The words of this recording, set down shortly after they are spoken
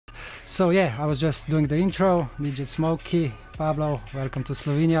So yeah, I was just doing the intro. DJ Smokey, Pablo, welcome to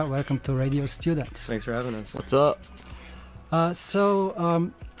Slovenia, welcome to Radio Students. Thanks for having us. What's up? I saw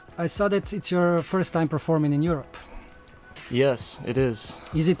that it's your first time performing in Europe. Yes, it is.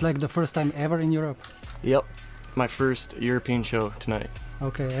 Is it like the first time ever in Europe? Yep, my first European show tonight.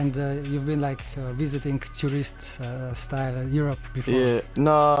 Okay, and you've been like visiting tourist style Europe before? Yeah,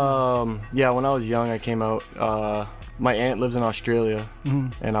 no, yeah, when I was young I came out. My aunt lives in Australia,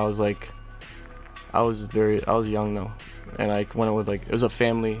 and I was young though, and I went with like, it was a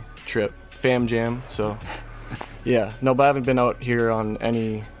family trip, fam jam, so yeah, no, but I haven't been out here on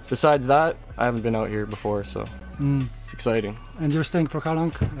any, besides that, I haven't been out here before, so it's exciting. And you're staying for how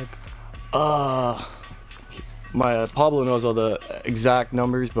long? Like, my Pablo knows all the exact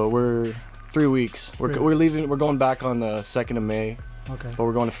numbers, but we're 3 weeks. We're leaving. We're going back on the 2nd of May. Okay. But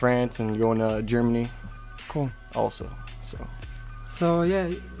we're going to France and going to Germany. Cool. Also, So yeah,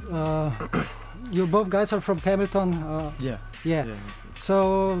 you both guys are from Hamilton. Yeah.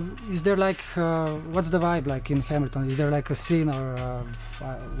 So is there like, what's the vibe like in Hamilton? Is there like a scene or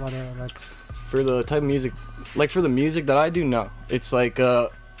whatever like? For the type of music, like for the music that I do, no. It's like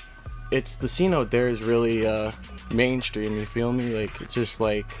it's the scene out there is really mainstream. You feel me? Like it's just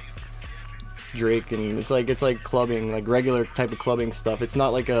like Drake, and it's like clubbing, like regular type of clubbing stuff. It's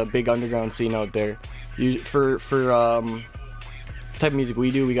not like a big underground scene out there. For type of music we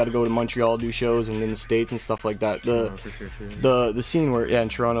do, we got to go to Montreal, do shows, and in the States and stuff like that. Toronto, for sure, too. The scene where, yeah, in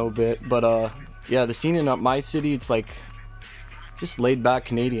Toronto a bit, but yeah, the scene in my city, it's like just laid back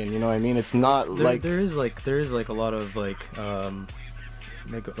Canadian, you know what I mean? It's not there is a lot of like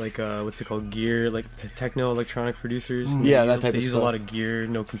what's it called, gear, like techno electronic producers. Yeah, that type of stuff. They use a lot of gear,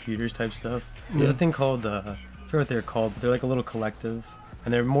 no computers type stuff. There's a thing called I forget what they're called, but they're like a little collective,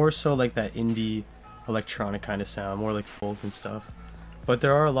 and they're more so like that indie electronic kind of sound, more like folk and stuff. But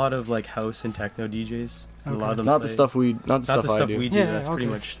there are a lot of like house and techno DJs. Okay. A lot of them not the stuff we do. Yeah, that's okay. pretty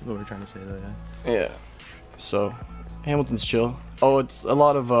much what we're trying to say though. Yeah. So Hamilton's chill. Oh, it's a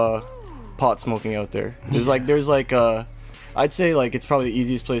lot of pot smoking out there. There's like I'd say like it's probably the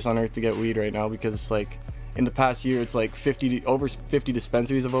easiest place on earth to get weed right now, because like in the past year it's like over 50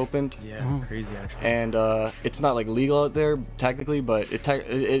 dispensaries have opened. Yeah, crazy actually. And it's not like legal out there technically, but it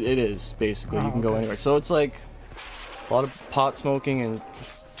is basically. You can go anywhere. So it's like a lot of pot smoking and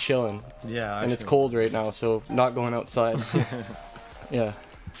chilling. Yeah, actually. And it's cold right now, so not going outside. Yeah.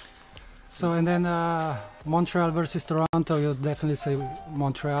 So and then Montreal versus Toronto, you'd definitely say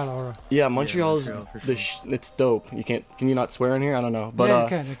Montreal, or? Yeah, Montreal's Montreal, sure. It's dope. Can you not swear in here? I don't know. But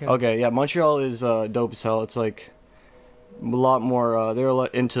yeah, you can. okay, yeah, Montreal is dope as hell. It's like a lot more they're a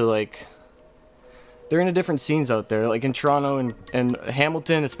lot into like, they're into different scenes out there. Like in Toronto and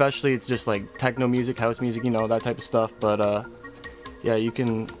Hamilton especially, it's just like techno music, house music, you know, that type of stuff. But yeah, you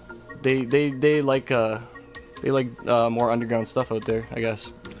can they like more underground stuff out there, I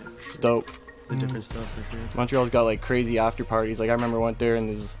guess. It's dope. The different stuff for sure. Montreal's got like crazy after parties. Like I remember I went there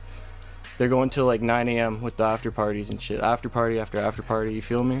and they're going till like 9 a.m. with the after parties and shit. After party after after party. You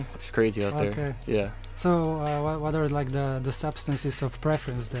feel me? It's crazy out there. Yeah. So what are like the substances of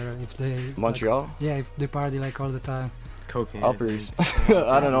preference there? If they Montreal? Like, yeah, if they party like all the time. Cocaine. Uppers.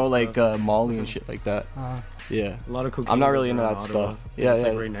 I don't know, like Molly and shit like that. Yeah. A lot of cocaine. I'm not really into that Ottawa. stuff. Yeah, it's yeah.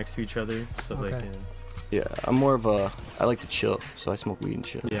 like right next to each other. So Okay. like. Yeah, I'm more of I like to chill, so I smoke weed and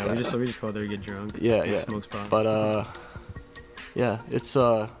shit. Yeah, we just go there to get drunk. Yeah, yeah. Smoke spot. But yeah, it's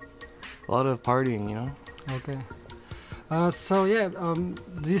a lot of partying, you know. Okay. So yeah,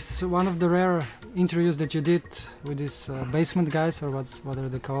 this one of the rare interviews that you did with these basement guys, or what are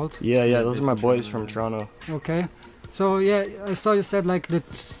they called? Yeah, those are my boys from Toronto. Okay. So yeah, I saw you said like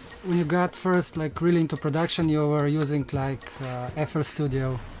that when you got first like really into production, you were using like FL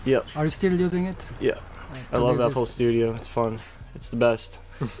Studio. Yep. Are you still using it? Yeah. I love FL Studio. It's fun. It's the best.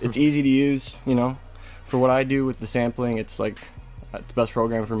 It's easy to use, you know. For what I do with the sampling, it's like the best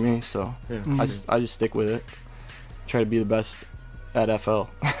program for me. So I just stick with it. Try to be the best at FL.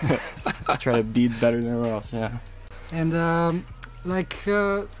 Try to be better than everyone else. Yeah. And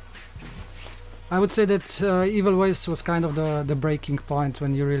I would say that Evil Ways was kind of the breaking point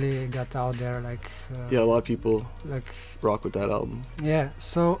when you really got out there. Like yeah, a lot of people like rock with that album. Yeah.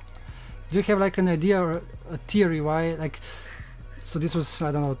 So do you have like an idea or a theory why, like, so this was,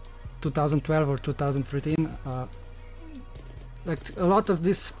 I don't know, 2012 or 2013, like a lot of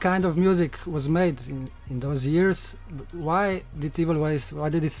this kind of music was made in those years. Why did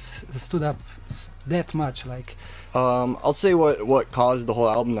it stood up that much? Like I'll say what caused the whole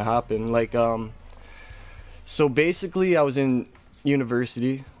album to happen. Like so basically I was in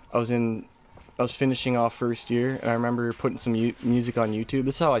university. I was in I was finishing off first year, and I remember putting some music on YouTube.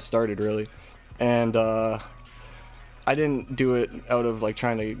 This is how I started, really. And I didn't do it out of like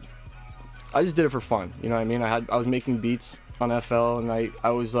trying to. I just did it for fun. You know what I mean? I was making beats on FL, and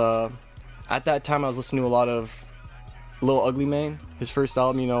I was at that time I was listening to a lot of Lil Ugly Mane, his first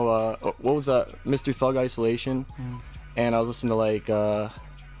album. You know, what was that? Mr. Thug Isolation. And I was listening to like I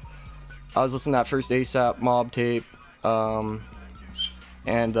was listening to that first ASAP Mob tape.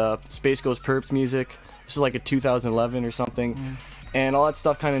 And Space Ghost Perps music. This is like a 2011 or something, and all that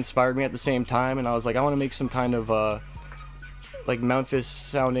stuff kind of inspired me at the same time. And I was like, I want to make some kind of like Memphis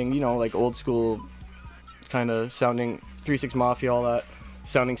sounding, you know, like old school kind of sounding 3-6 Mafia, all that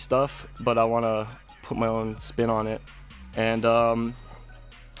sounding stuff, but I want to put my own spin on it. And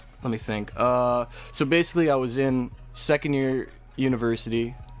let me think. So basically, I was in second year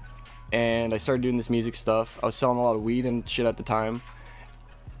university, and I started doing this music stuff. I was selling a lot of weed and shit at the time.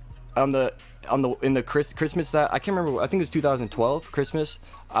 In the Christmas that I can't remember, I think it was 2012 Christmas.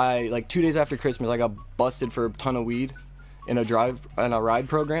 Like 2 days after Christmas, I got busted for a ton of weed in a ride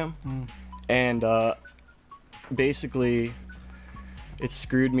program, and basically it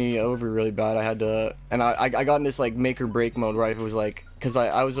screwed me over really bad. I had to, and I got in this like make or break mode, right? It was like, because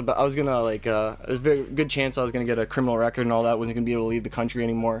I was gonna like there's a very good chance I was gonna get a criminal record and all that, wasn't gonna be able to leave the country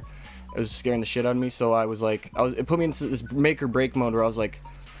anymore. It was scaring the shit out of me. So I was like, it put me into this make or break mode where I was like,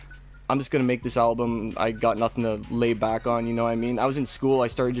 I'm just gonna make this album. I got nothing to lay back on, you know what I mean? I was in school, I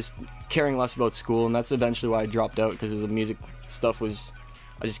started just caring less about school, and that's eventually why I dropped out, because the music stuff was,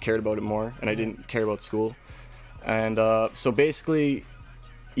 I just cared about it more, and I didn't care about school. And so basically,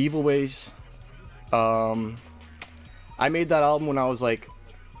 Evil Ways, I made that album when I was like,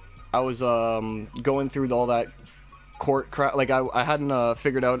 going through all that court crap. Like I hadn't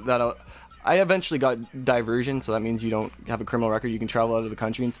figured out that I eventually got diversion, so that means you don't have a criminal record, you can travel out of the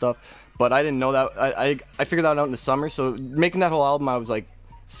country and stuff. But I didn't know that. I figured that out in the summer. So making that whole album, I was like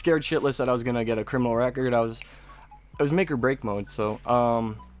scared shitless that I was gonna get a criminal record. It was make or break mode. So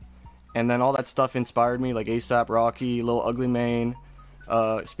and then all that stuff inspired me, like ASAP Rocky, Lil Ugly Mane,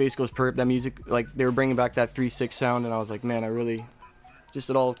 Space Ghost Perp. That music, like they were bringing back that 3-6 sound, and I was like, man, I really,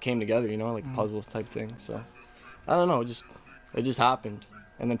 just it all came together, you know, like a puzzle type thing. So I don't know, it just happened,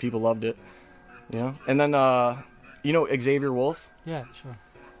 and then people loved it, you know. And then you know Xavier Wolf? Yeah, sure.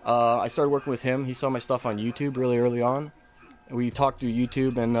 I started working with him. He saw my stuff on YouTube really early on. We talked through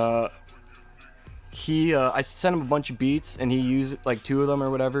YouTube, and I sent him a bunch of beats, and he used like 2 of them or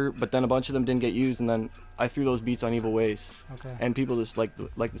whatever, but then a bunch of them didn't get used, and then I threw those beats on Evil Ways. Okay. And people just like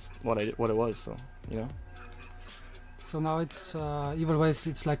this, what it was, so, you know. So now it's Evil Ways,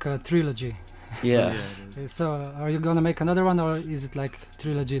 it's like a trilogy. Yeah. So are you gonna make another one, or is it like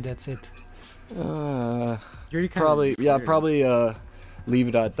trilogy, that's it? Probably leave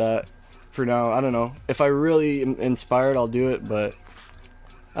it at that for now. I don't know. If I really am inspired, I'll do it, but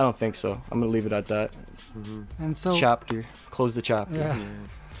I don't think so. I'm gonna leave it at that. And so Close the chapter. Yeah.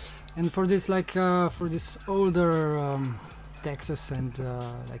 And for this, like for this older Texas and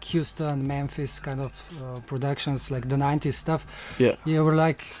like Houston, Memphis kind of productions, like the 90s stuff, you were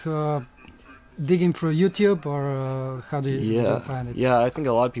like digging through YouTube, or how do you find it? Yeah, I think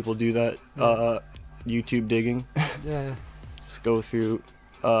a lot of people do that. YouTube digging. Yeah. Just go through.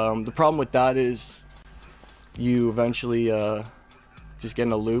 The problem with that is you eventually just get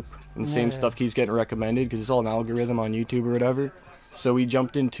in a loop, and the same stuff keeps getting recommended, because it's all an algorithm on YouTube or whatever. So we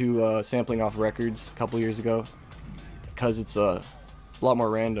jumped into sampling off records a couple years ago, because it's a lot more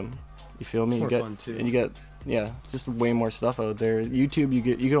random. You feel me? It's more fun too. And you get just way more stuff out there. YouTube, you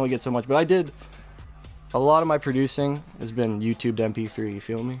can only get so much. But I did a lot of my producing has been YouTube MP3. You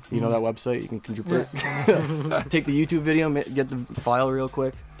feel me? You know that website? You can contribute. Take the YouTube video, get the file real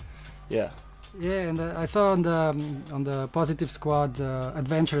quick. Yeah. Yeah, and I saw on the Positive Squad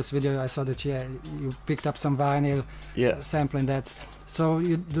Adventures video, I saw that you picked up some vinyl, sampling that. So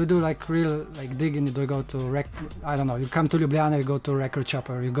you do like real like digging. You do go to I don't know. You come to Ljubljana, you go to Record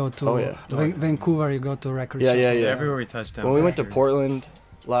Shopper. You go to Vancouver, you go to Record Shopper. Yeah. Everywhere we touched down. When we went to Portland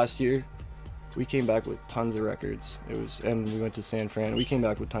last year, we came back with tons of records. And we went to San Fran. We came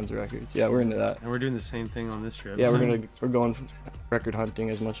back with tons of records. Yeah, we're into that. And we're doing the same thing on this trip. Yeah, we're going record hunting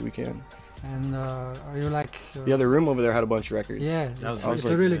as much as we can. And are you like? The other room over there had a bunch of records. Yeah, it's like,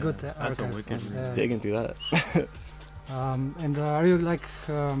 a really good archive. That's a wicked. Digging through that. And are you like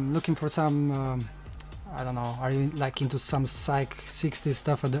looking for some? I don't know. Are you like into some psych 60s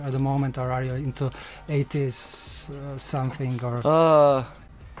stuff at the moment, or are you into 80s something? Or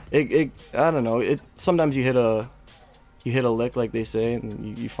I don't know. Sometimes you hit a lick, like they say,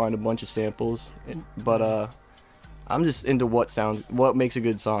 and you find a bunch of samples. But I'm just into what makes a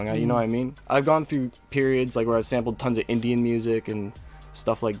good song. You know what I mean? I've gone through periods like where I've sampled tons of Indian music and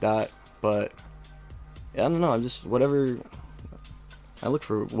stuff like that, but yeah, I don't know. I'm just whatever. I look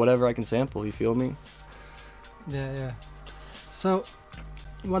for whatever I can sample. You feel me? Yeah. So,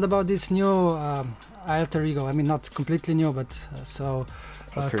 what about this new alter ego? I mean, not completely new, but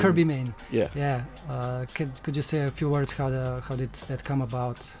Kirby Main. Yeah. Yeah. Could you say a few words? How did that come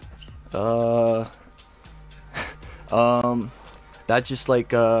about? That's just like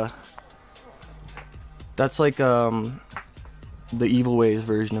that's like the evil ways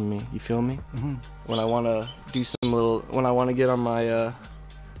version of me. You feel me? Mm-hmm. When I want to do when I want to get on my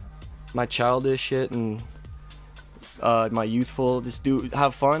my childish shit and my youthful, just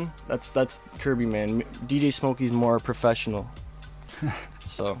have fun. That's Kirby Man. DJ Smokey's more professional.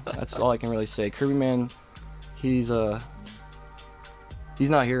 So that's all I can really say. Kirby Man, he's not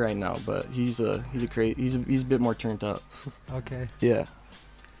here right now, but he's a bit more turned up. Okay. Yeah.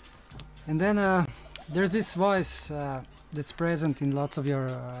 And then there's this voice that's present in lots of your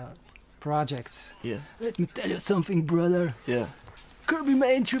projects. Yeah. Let me tell you something, brother. Yeah. Kirby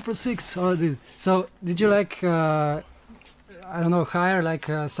Main 666. Oh, so did you like I don't know, hire like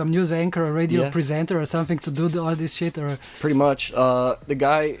some news anchor or radio presenter or something to do all this shit, or pretty much the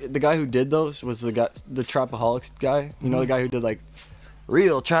guy who did those was the Trapaholics guy. You know, the guy who did like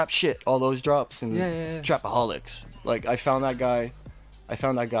real trap shit, all those drops, and Trapaholics. Like I found that guy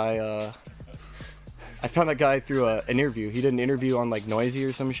through an interview. He did an interview on like Noisy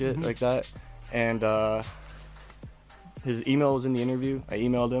or some shit like that, and his email was in the interview. I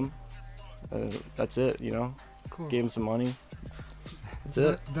emailed him. That's it, you know. cool. Gave him some money. That's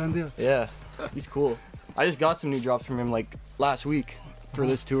it. Done deal. Yeah, he's cool. I just got some new drops from him like last week for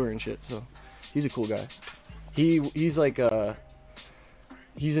this tour and shit. So he's a cool guy. He's like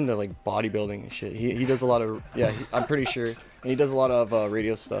he's into like bodybuilding and shit. He does a lot of I'm pretty sure, and he does a lot of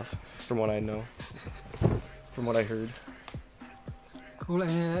radio stuff from what I know, from what I heard. Cool.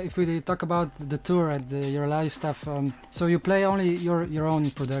 And if we talk about the tour and your live stuff, so you play only your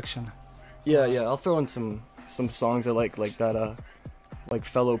own production? Yeah. I'll throw in some songs I like that. Like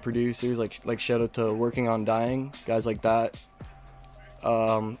fellow producers, like shout out to Working on Dying, guys like that.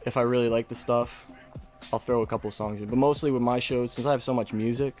 If I really like the stuff, I'll throw a couple songs in. But mostly with my shows, since I have so much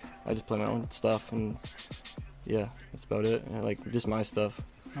music, I just play my own stuff, and yeah, that's about it. And, like just my stuff.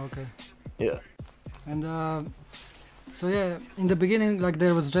 Okay. Yeah. And so yeah, in the beginning, like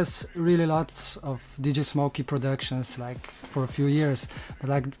there was just really lots of DJ Smokey productions, like for a few years. But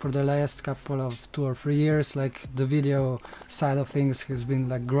like for the last couple of 2 or 3 years, like the video side of things has been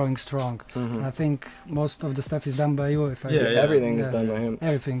like growing strong. And I think most of the stuff is done by you. Everything is done by him.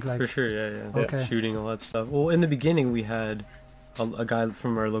 Everything, like for sure, yeah. Okay. Shooting all that stuff. Well, in the beginning, we had a guy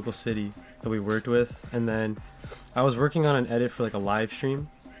from our local city that we worked with, and then I was working on an edit for like a live stream.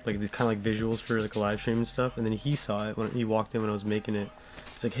 Like these kind of like visuals for like a live stream and stuff, and then he saw it when he walked in when I was making it.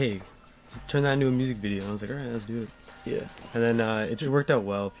 He's like, "Hey, turn that into a music video." And I was like, "All right, let's do it." Yeah. And then it just worked out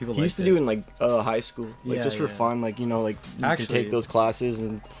well. People he used to do in like high school, like just for fun, like you know, like you actually could take those classes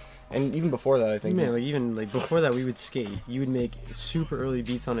and even before that, I think. Man, like even like before that, we would skate. You would make super early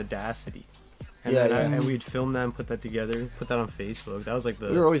beats on Audacity. And and we'd film that and put that together, put that on Facebook. That was like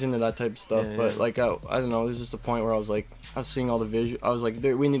we were always into that type of stuff, but like I don't know, there's just a point where I was seeing all the visual. I was like,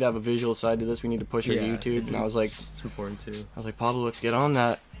 we need to have a visual side to this. We need to push our YouTube, and I was like, it's important too. I was like, Pablo, let's get on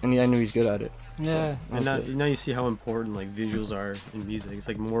that, and I knew he's good at it. Yeah. So, and now you see how important like visuals are in music. It's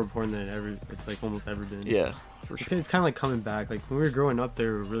like more important than it's like almost ever been. Yeah, for sure. It's kind of like coming back. Like when we were growing up,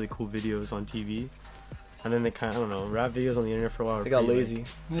 there were really cool videos on TV. And then they kind of, I don't know, rap videos on the internet for a while. They got lazy.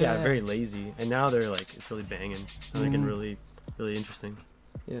 Like, very lazy. And now they're like, it's really banging. And they're getting really, really interesting.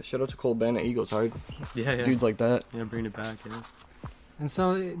 Yeah, shout out to Cole Bennett. He goes hard. Yeah. Dudes like that. Yeah, bring it back, yeah. And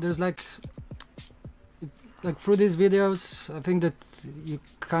so there's like through these videos, I think that you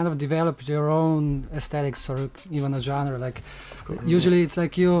kind of develop your own aesthetics or even a genre. Like usually it's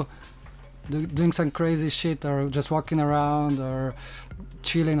like you doing some crazy shit or just walking around or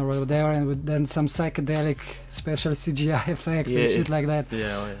chilling or whatever, and with then some psychedelic special CGI effects and shit like that.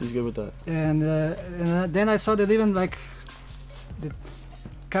 Yeah, he's good with that. And then I saw that even like that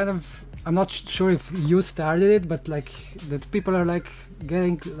kind of, I'm not sure if you started it, but like that people are like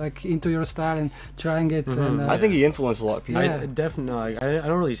getting like into your style and trying it. And I think he influenced a lot of people. I definitely, I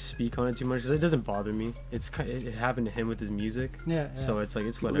don't really speak on it too much because it doesn't bother me. It happened to him with his music. So it's like,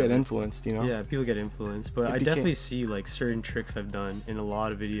 it's people whatever. Get influenced, you know. Yeah, people get influenced, but I definitely see like certain tricks I've done in a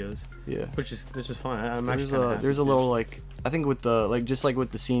lot of videos. Yeah, which is fun. I'm actually there's a little like, I think with the like just like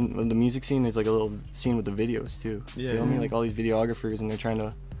with the scene, with the music scene, there's like a little scene with the videos too. Yeah, you know what I mean? Like all these videographers, and they're trying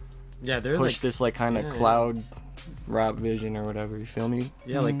to they're push this like kind of cloud rap vision or whatever. You feel me?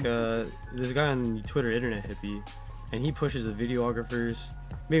 Yeah, like there's a guy on Twitter, Internet Hippie, and he pushes the videographers.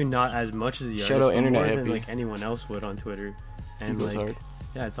 Maybe not as much as the Shout artists, out but Internet more than Hippie. like anyone else would on Twitter. He And goes like, hard.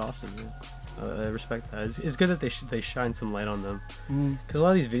 yeah, it's awesome. Man. I respect that. It's good that they shine some light on them. Mm. Because a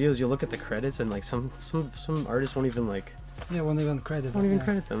lot of these videos, you look at the credits and like some artists won't even like Yeah, won't even credit. won't even yeah.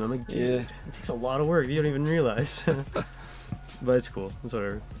 credit them. I'm like, dude, Yeah. it takes a lot of work. You don't even realize. But it's cool. It's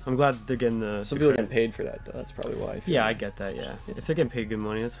whatever. I'm glad they're getting the. Some the people are credit. getting paid for that, though. That's probably why. Yeah, I get that. Yeah, if they're getting paid good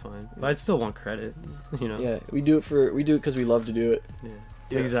money, that's fine. But I'd still want credit. You know. Yeah, we do it because we love to do it. Yeah.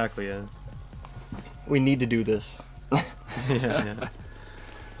 Yeah. Exactly. Yeah. We need to do this. Yeah.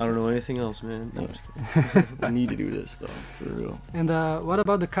 I don't know anything else, man. No, I'm just kidding. We need to do this, though, for real. And what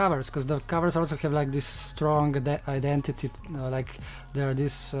about the covers? Because the covers also have like this strong identity. Like there are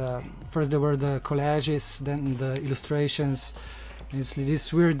this. First there were the collages, then the illustrations. It's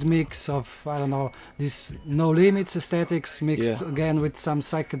this weird mix of, I don't know, this no limits aesthetics mixed Yeah. again with some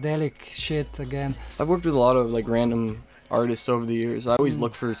psychedelic shit again. I've worked with a lot of like random artists over the years. I always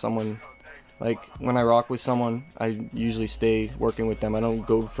look for someone. Like when I rock with someone, I usually stay working with them. I don't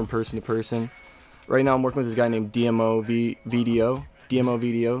go from person to person. Right now I'm working with this guy named DMO VDO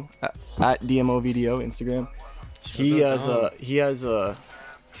at DMO VDO Instagram. He's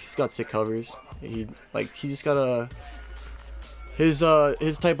got sick covers. He just got a his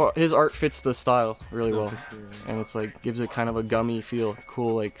art fits the style really well, For sure, yeah. and it's like gives it kind of a gummy feel,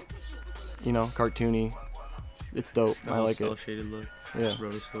 cool, like, you know, cartoony. It's dope. That I whole like it. cel-shaded look. Yeah.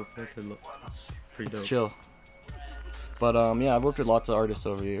 Rotoscope look. It's pretty dope. It's chill. But yeah, I've worked with lots of artists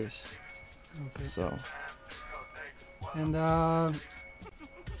over the years. Okay. So And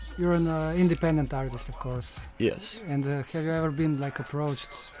you're an independent artist, of course. yes. And have you ever been like approached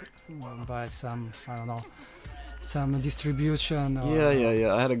by some, I don't know, some distribution? Or,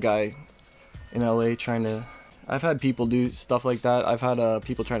 Yeah. I had a guy in LA trying to. I've had people do stuff like that. I've had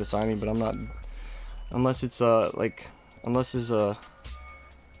people trying to sign me, but I'm not. Unless it's like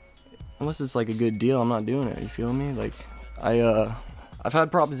a good deal, I'm not doing it. You feel me? Like I've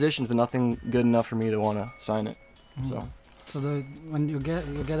had propositions, but nothing good enough for me to want to sign it. So So when you get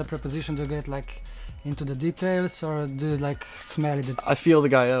a proposition, do you get like into the details, or do you like smell it? I feel the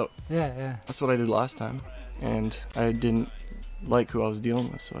guy out. Yeah. That's what I did last time, and I didn't like who I was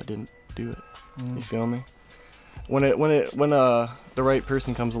dealing with, so I didn't do it. You feel me? When the right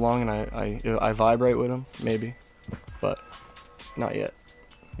person comes along and I vibe right with him, maybe, but not yet.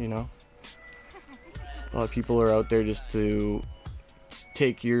 You know, a lot of people are out there just to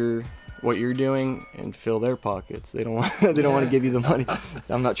take what you're doing and fill their pockets. They don't want want to give you the money.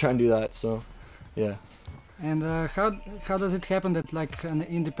 I'm not trying to do that. So, yeah. And how does it happen that like an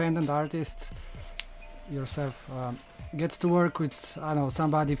independent artist yourself gets to work with, I don't know,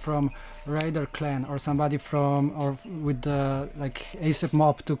 somebody from Raider Clan, or somebody from, or with like ASAP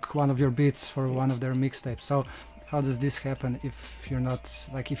Mob took one of your beats for one of their mixtapes? So how does this happen if you're not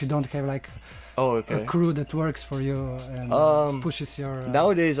like, if you don't have like a crew that works for you and pushes your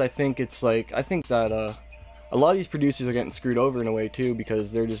nowadays I think that a lot of these producers are getting screwed over in a way too,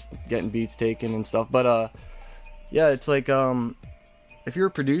 because they're just getting beats taken and stuff. But yeah, it's like if you're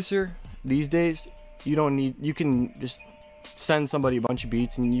a producer these days, you can just send somebody a bunch of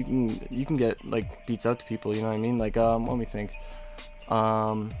beats and you can get like beats out to people, you know what I mean? Like let me think.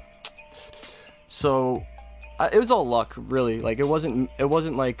 So it was all luck, really. Like it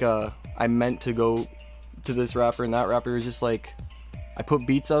wasn't like I meant to go to this rapper and that rapper. It was just like I put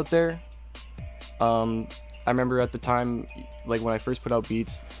beats out there. I remember at the time, like when I first put out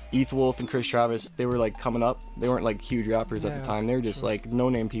beats, Eth Wolf and Chris Travis, they were like coming up. They weren't like huge rappers at the time. They were just like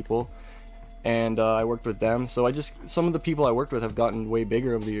no-name people. And I worked with them. So some of the people I worked with have gotten way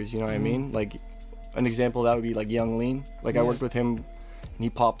bigger over the years, you know what I mean? Like an example of that would be like Young Lean. Like I worked with him and he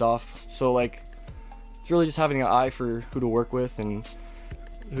popped off. So like it's really just having an eye for who to work with and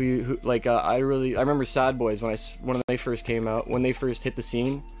who like I remember Sad Boys when they first came out, when they first hit the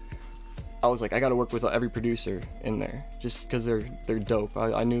scene. I was like, I gotta work with every producer in there, just because they're dope.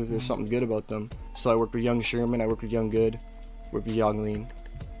 I knew there's something good about them. So I worked with Young Sherman, I worked with Young Good, worked with Young Lean.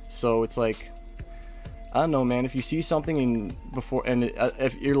 So it's like, I don't know, man. If you see something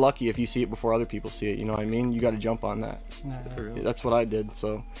if you're lucky, if you see it before other people see it, you know what I mean? You got to jump on that. That's what I did.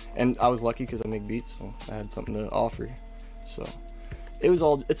 So, and I was lucky because I make beats, so I had something to offer. So, it's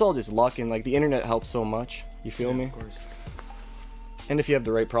all just luck, and like the internet helps so much. You feel me? Of course. And if you have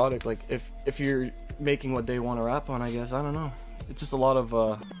the right product, like if you're making what they want to rap on, I guess, I don't know. It's just a lot of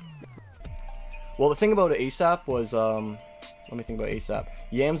well, the thing about ASAP was let me think about ASAP.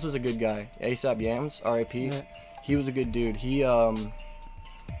 Yams was a good guy. ASAP Yams, R.I.P. Yeah. He was a good dude. He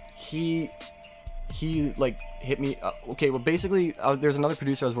he like hit me. Okay, well basically there's another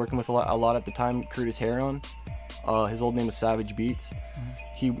producer I was working with a lot at the time, Curtis Heron. His old name was Savage Beats.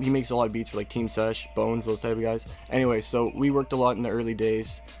 He makes a lot of beats for like Team Sesh, Bones, those type of guys. Anyway, so we worked a lot in the early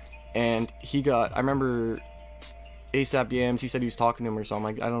days, and I remember ASAP Yams, he said he was talking to him or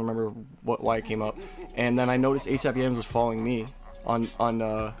something. I don't remember why it came up. And then I noticed ASAP Yams was following me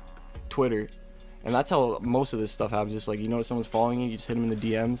on Twitter. And that's how most of this stuff happens. Just like, you know, someone's following you, you just hit them in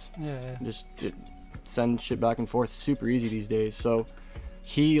the DMs. Yeah. Just send shit back and forth. It's super easy these days. So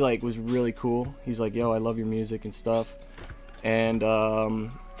he like was really cool. He's like, yo, I love your music and stuff. And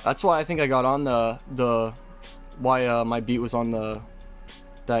that's why I think I got on why my beat was on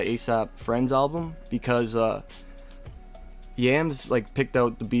that ASAP Friends album, because Yams like picked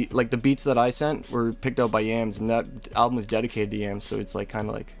out the beat, like the beats that I sent were picked out by Yams, and that album was dedicated to Yams, so it's like kind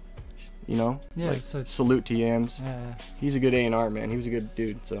of like, you know, Yeah. like, So salute to Yams. yeah. He's a good A&R man. He was a good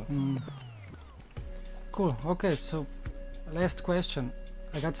dude. So Cool. Okay. So last question.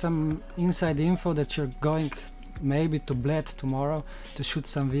 I got some inside info that you're going maybe to Bled tomorrow to shoot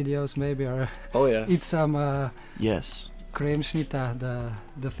some videos, maybe, or oh yeah, eat some yes, kremšnita,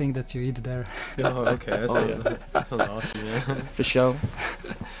 the thing that you eat there. Oh, okay. That sounds awesome. Yeah. for sure.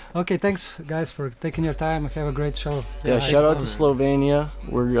 Okay, thanks guys for taking your time. Have a great show. Yeah, shout out to Slovenia.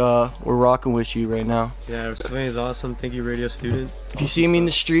 We're rocking with you right now. Yeah, Slovenia is awesome. Thank you, radio student. If you see me in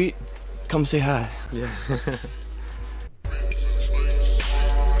the street, come say hi. Yeah.